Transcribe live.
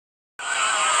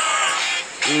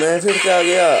मैं फिर से आ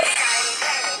गया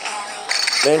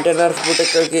मेंटेन अर्थ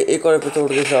प्रोटेक्ट करके एक और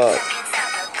एपिसोड के साथ।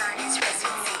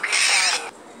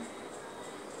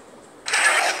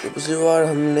 पिछली बार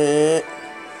हमने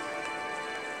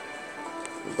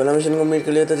पहला मिशन कंप्लीट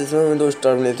कर लिया था जिसमें हमें 2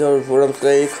 स्टार मिले थे और फोरम्स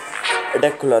का एक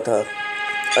अटैक खुला था।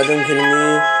 आज हम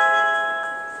खेलेंगे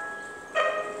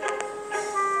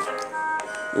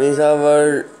मेसा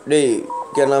वर्डे,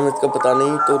 क्या नाम है इसका पता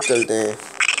नहीं, तो चलते हैं।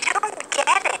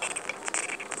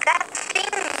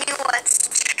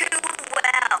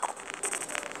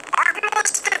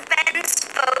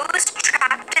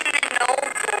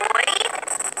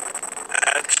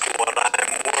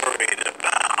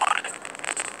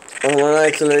 हमारा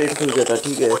एक्सेलरेट खुल गया था,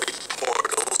 ठीक है।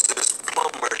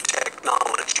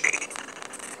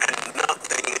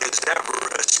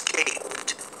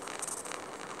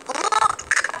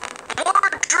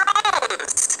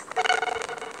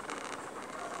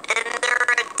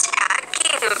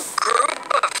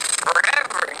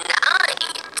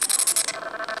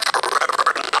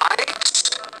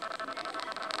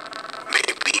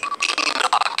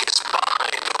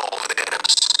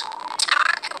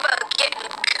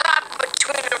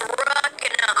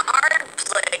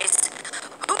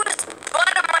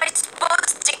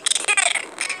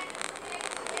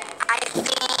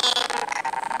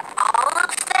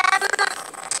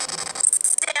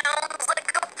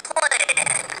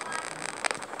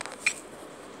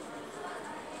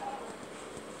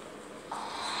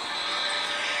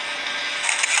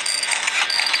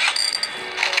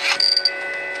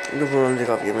 इनको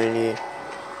काफी है मैंने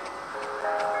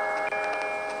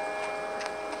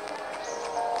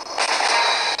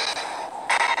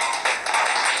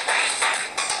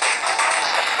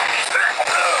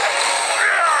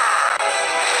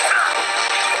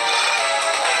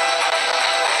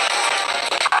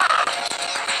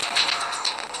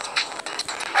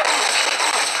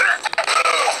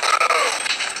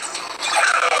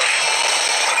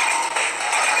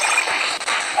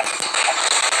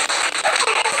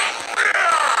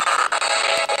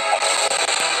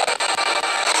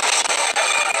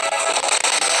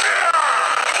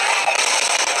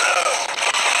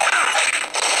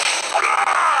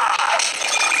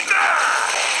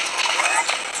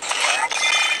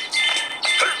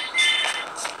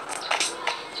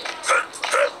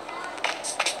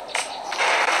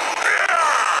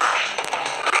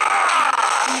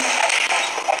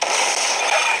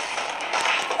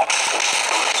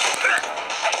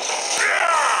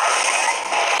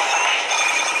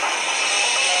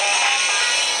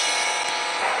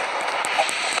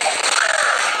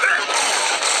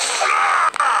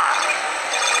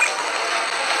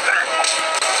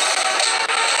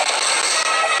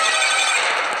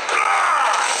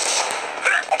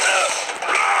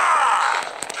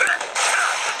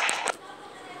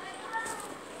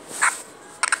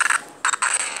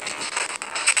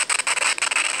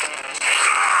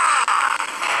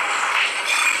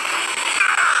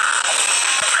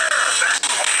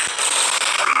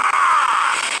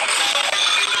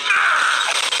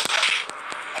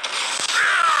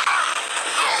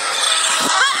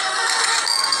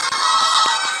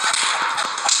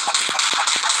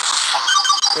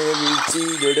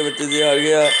छोटे बच्चे से हार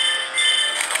गया।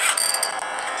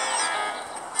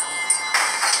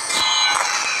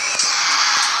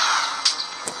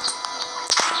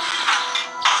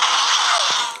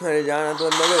 अरे जाना तो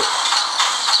अंदर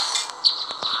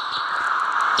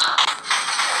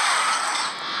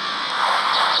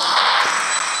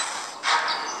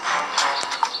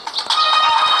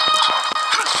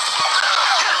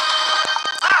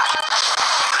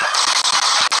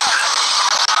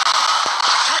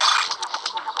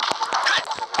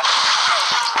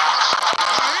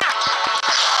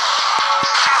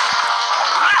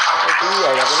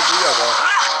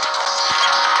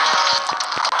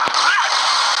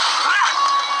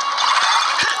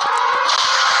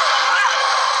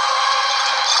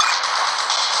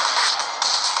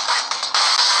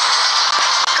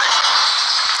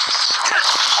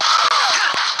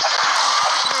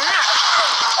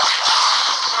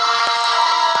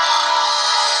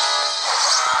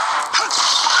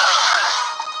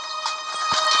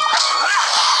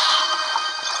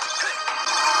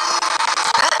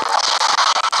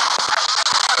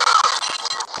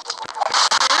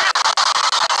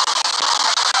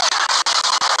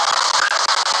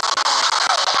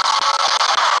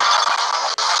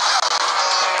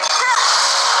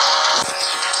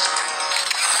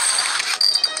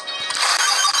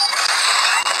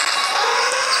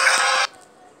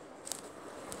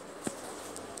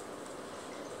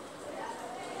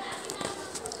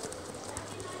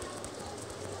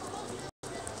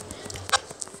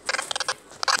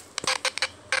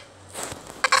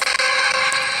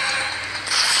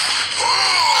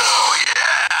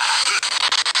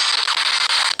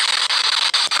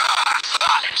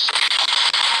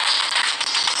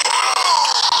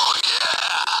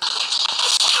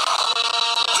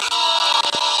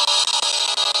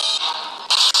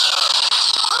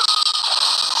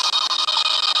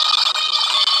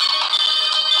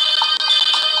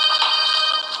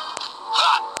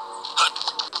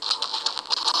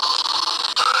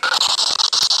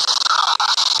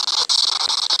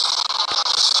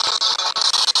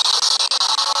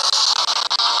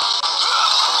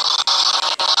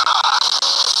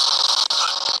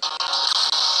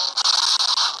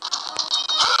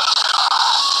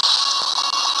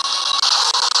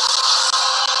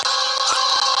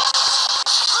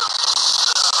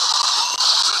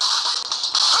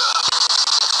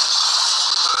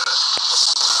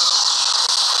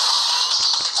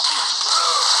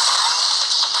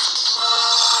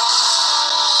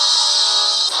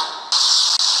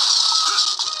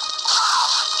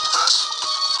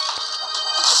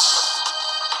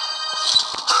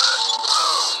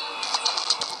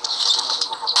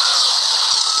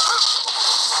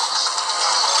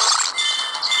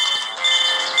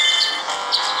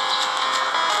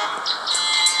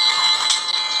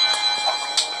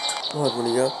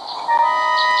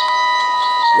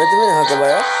मैं तुम्हें यहाँ कब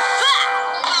आया?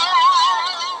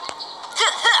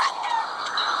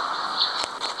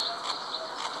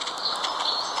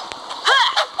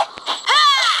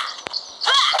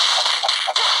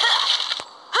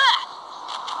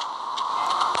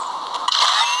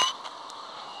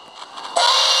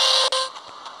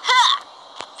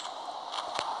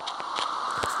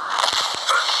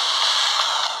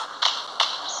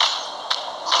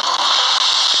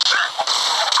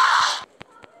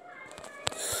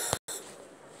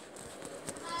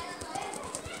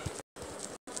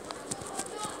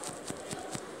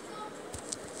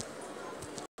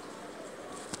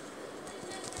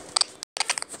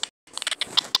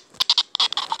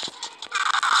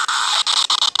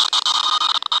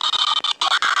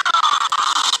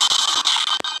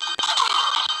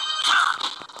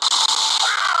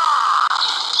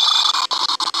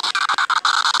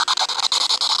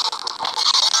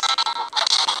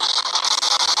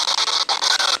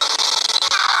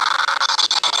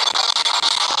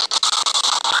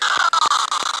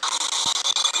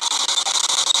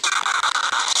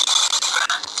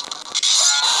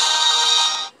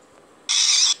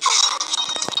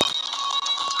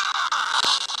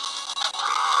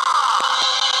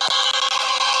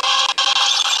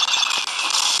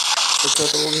 अच्छा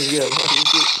तो वो घिस गया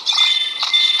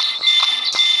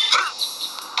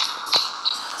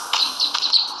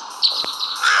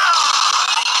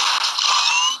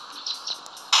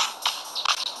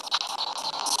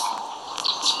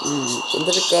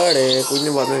अंदर एक कार्ड है, कोई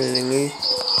नहीं बाद में ले लेंगे।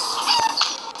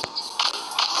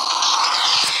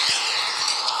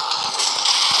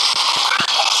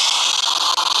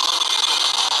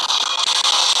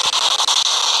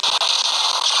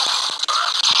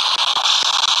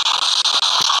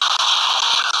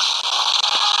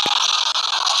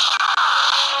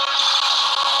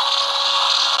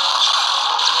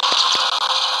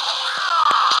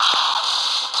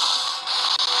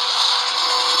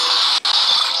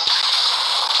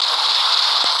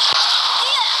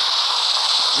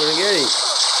 मर गया ही,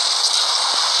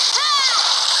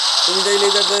 तुम इधर ले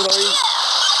जाते हैं भाई।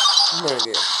 मर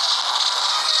गया।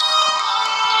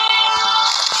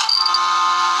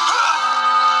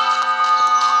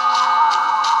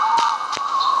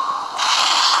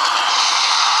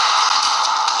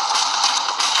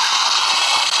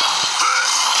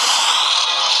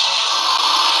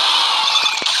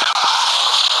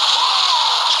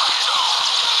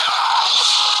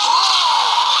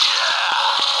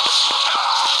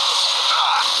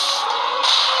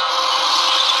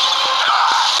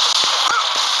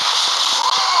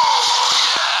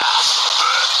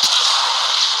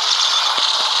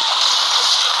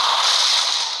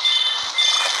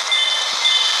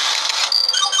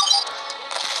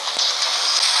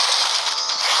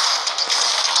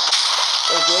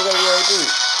 क्या कर रहा है तू?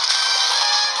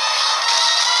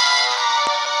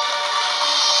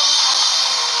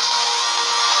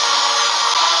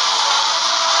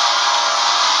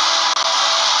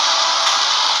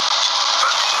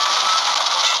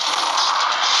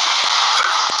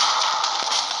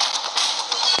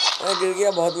 गिर गया,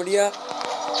 बहुत बढ़िया।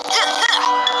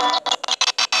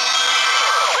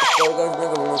 स्कोर का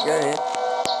उसमें करूँगा क्या है?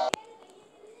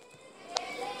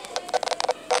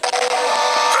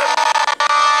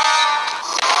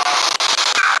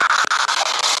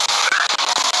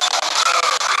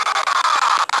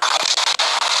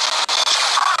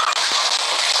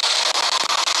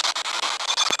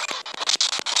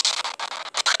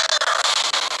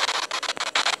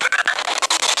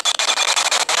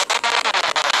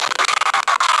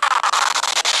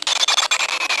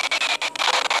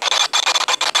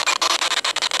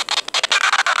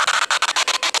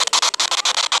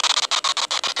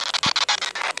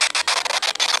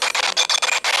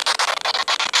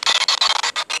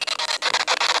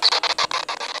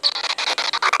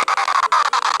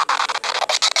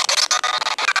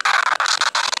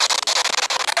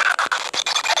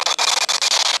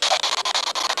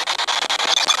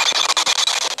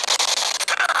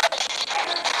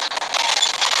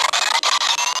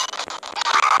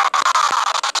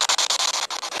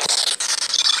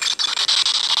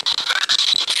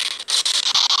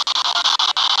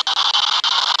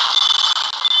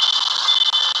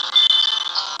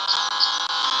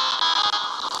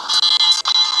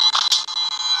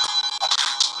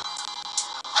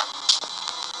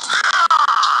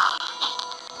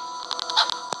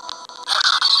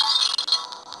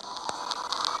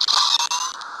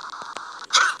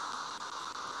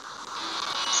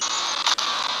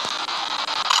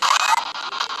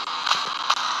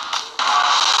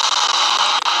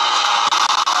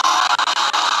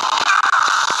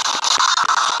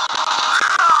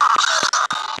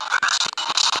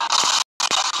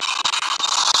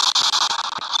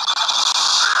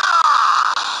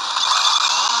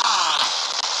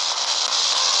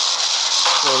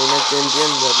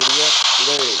 चैंपियन बहुत बढ़िया।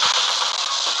 इधर इस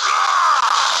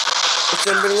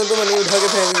चैंपियन को तो मैंने उठा के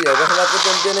फेंक दिया, कैसे बात का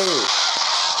चैंपियन है ये।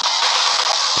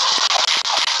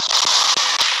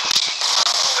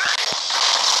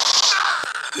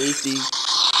 टेस्टी।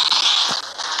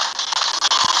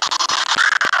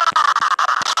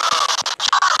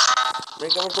 मैं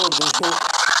कमर तोड़ दूँ।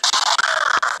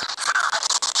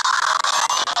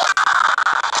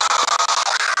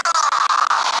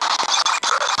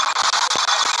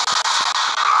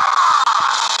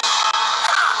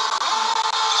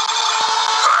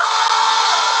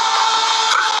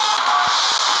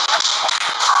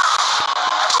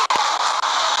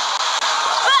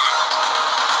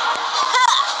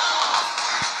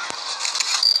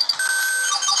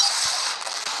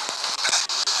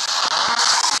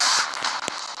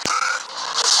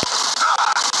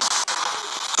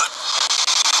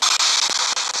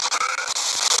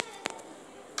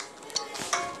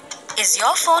 Is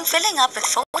your phone filling up with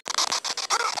photos?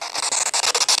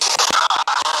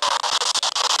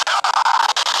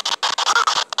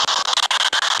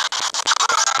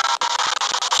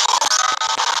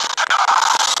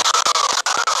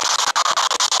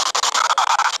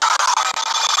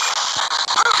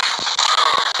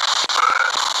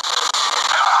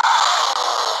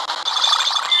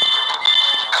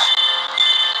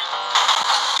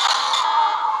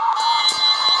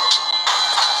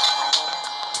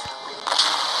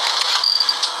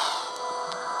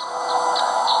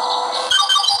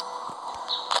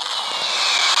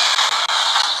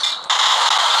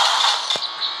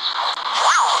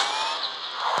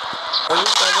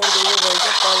 Power दो भाई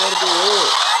साहब, पावर दो।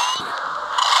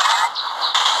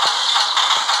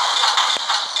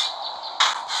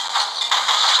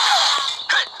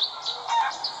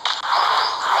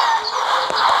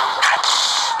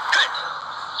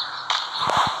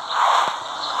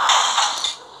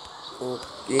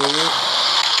 ओके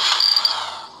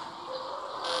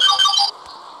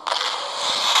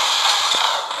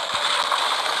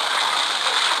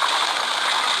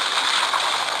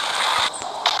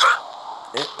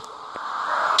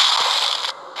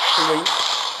भाई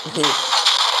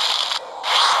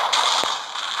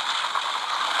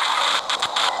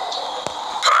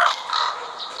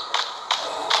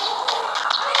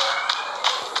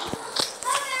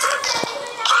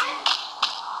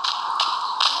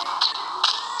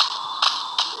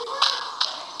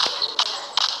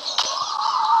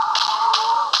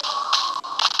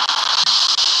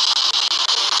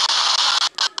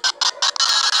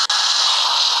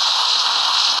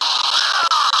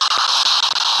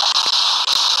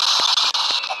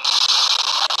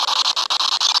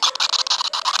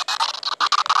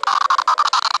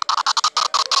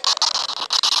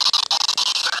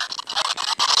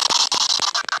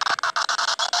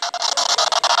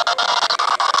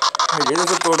ये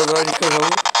तो तोड़ रहा है हूँ।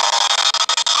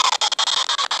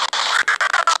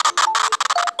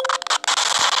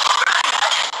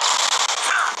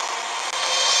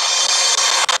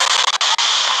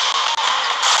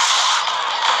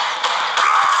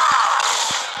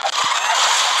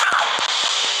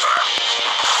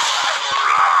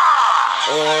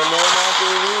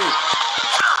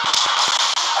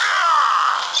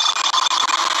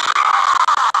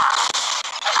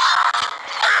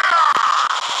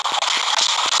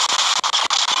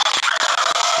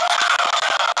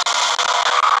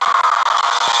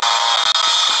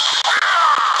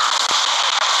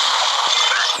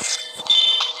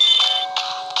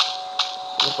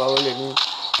 पावर ले लूँ।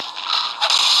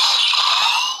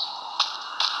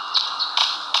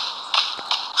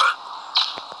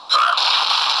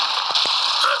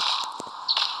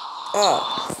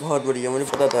 बहुत बढ़िया, मुझे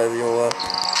पता था ये होगा।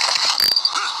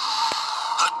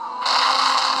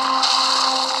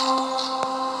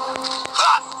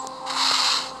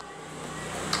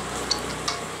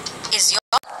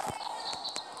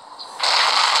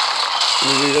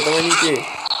 नीचे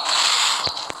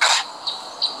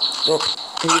तो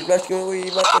प्लस क्यों को ये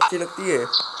बात अच्छी लगती है,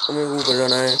 हमें ऊपर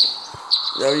जाना है।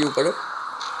 जाओ ऊपर।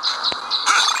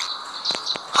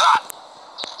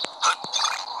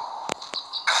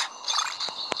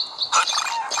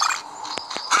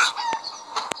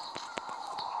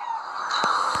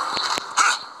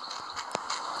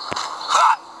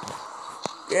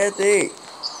 कैसे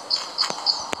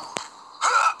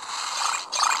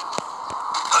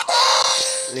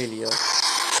ले लिया।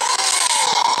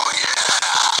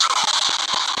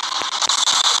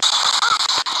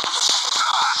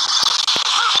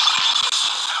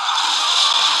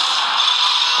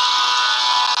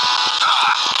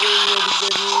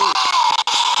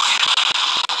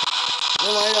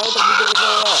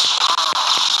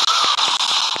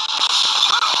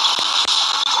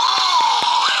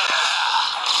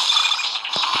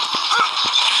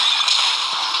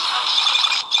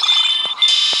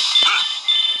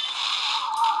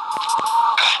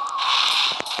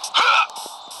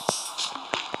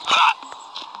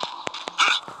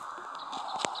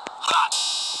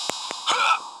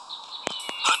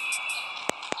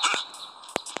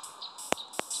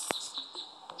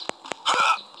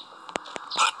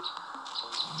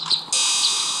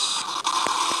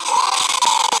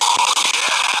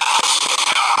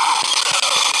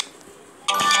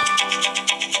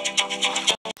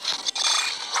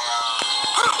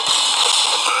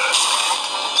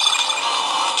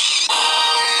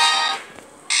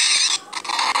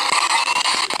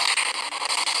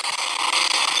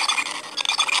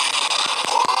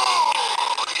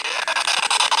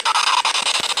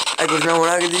 ना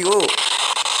होना किसी को।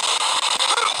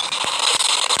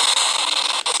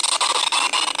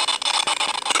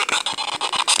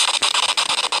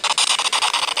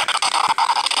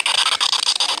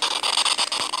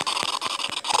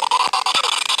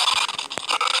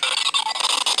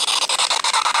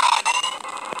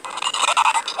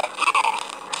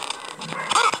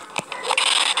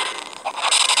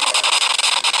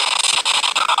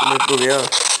 मिट तो गया।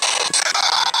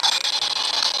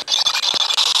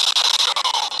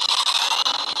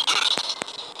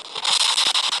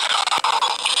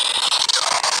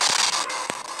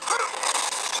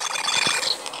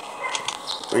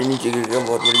 कोई नीचे गिर गया,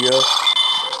 बहुत बढ़िया।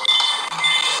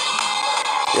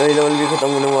 यही लेवल भी खत्म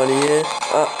होने वाली है।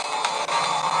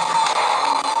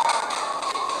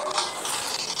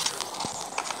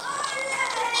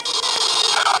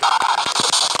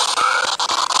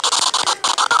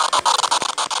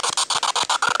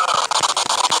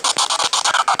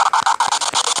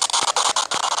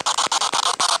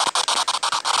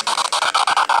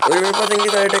 और मेरे पास इनकी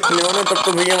सारे अटैक खुले हो ना, तब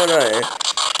तो भैया मजा है।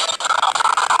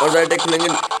 और सारे अटैक खुलेंगे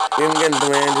गेम के अंत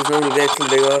में, जिसमें मुझे एक्स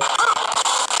देगा।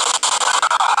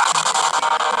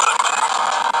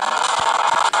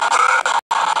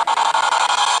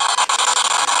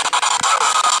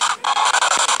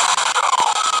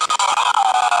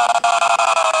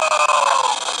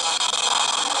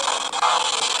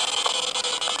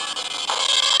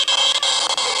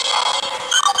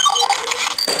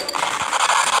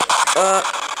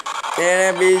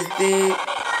 तेरे बेइज्जती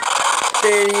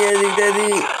तेरी ये दिखते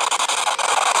थी।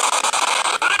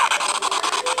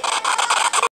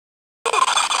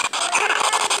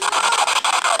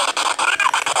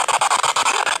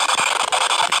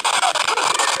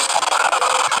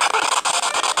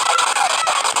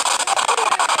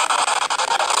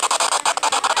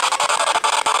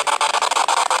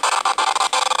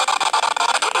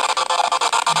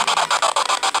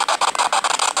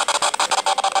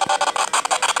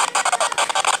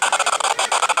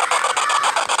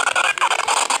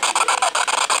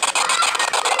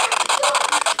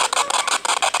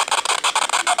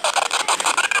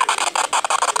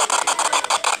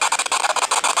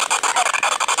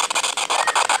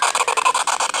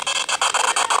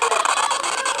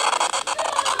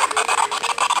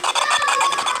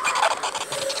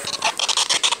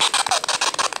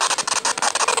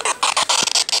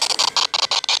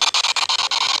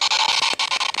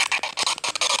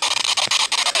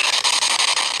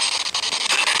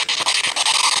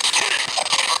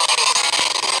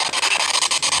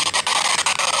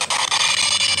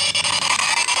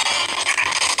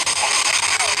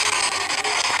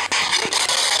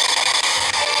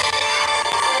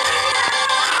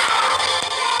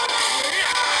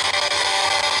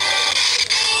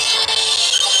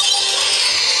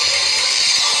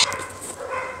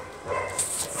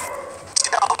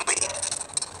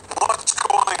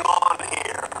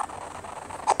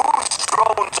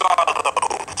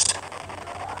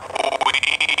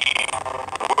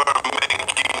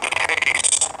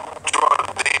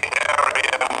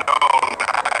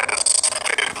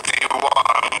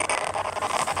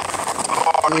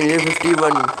 ये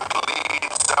 51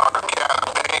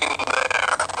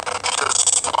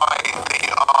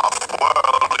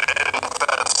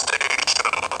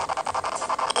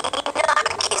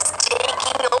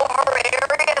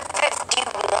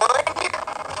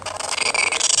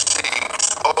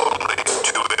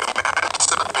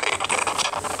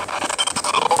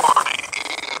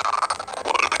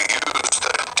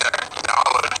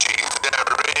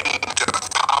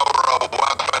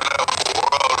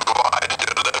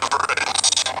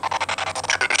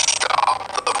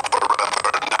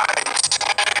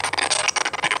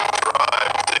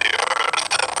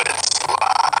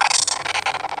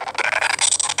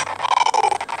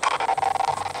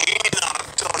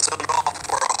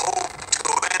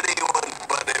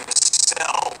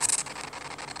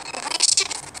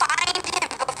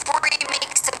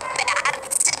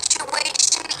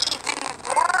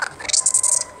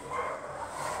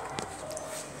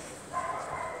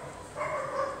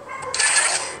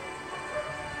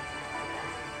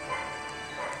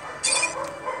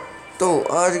 तो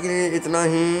आज के लिए इतना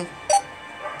ही।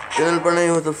 चैनल पर नए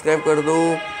हो सब्सक्राइब कर दो,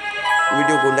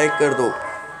 वीडियो को लाइक कर दो।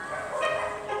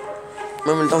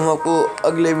 मैं मिलता हूँ आपको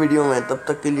अगले वीडियो में, तब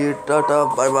तक के लिए टाटा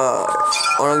बाय बाय।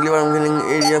 और अगली बार हम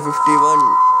खेलेंगे एरिया 51,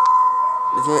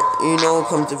 जिसमें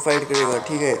इनोक्स हमसे फाइट करेगा,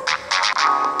 ठीक है।